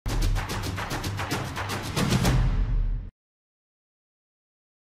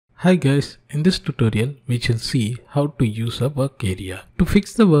Hi guys, in this tutorial we shall see how to use a work area. To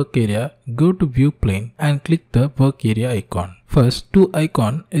fix the work area, go to view plane and click the work area icon. First, to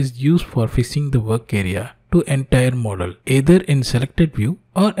icon is used for fixing the work area to entire model, either in selected view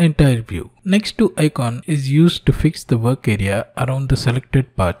or entire view. Next to icon is used to fix the work area around the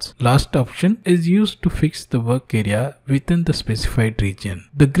selected parts. Last option is used to fix the work area within the specified region.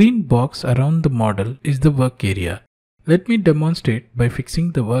 The green box around the model is the work area. Let me demonstrate by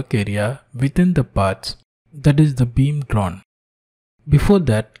fixing the work area within the parts, that is the beam drawn. Before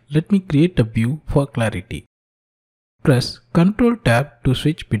that, let me create a view for clarity. Press Ctrl Tab to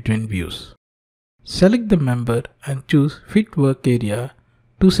switch between views. Select the member and choose Fit Work Area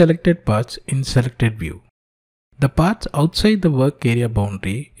to selected parts in selected view. The parts outside the work area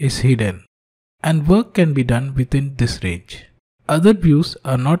boundary is hidden and work can be done within this range. Other views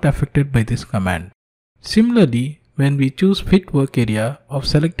are not affected by this command. Similarly, when we choose Fit Work Area of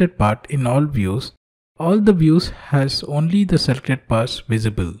selected part in all the views has only the selected parts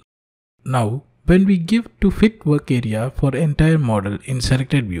visible. Now, when we give to Fit Work Area for entire model in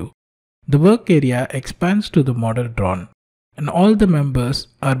selected view, the work area expands to the model drawn and all the members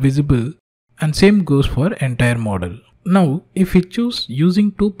are visible, and same goes for entire model. Now, if we choose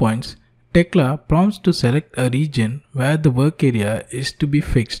using 2 points, Tekla prompts to select a region where the work area is to be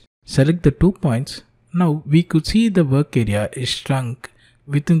fixed. Select the 2 points. Now we could see the work area is shrunk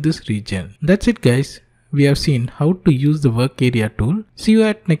within this region. That's it guys. We have seen how to use the work area tool. See you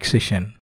at next session.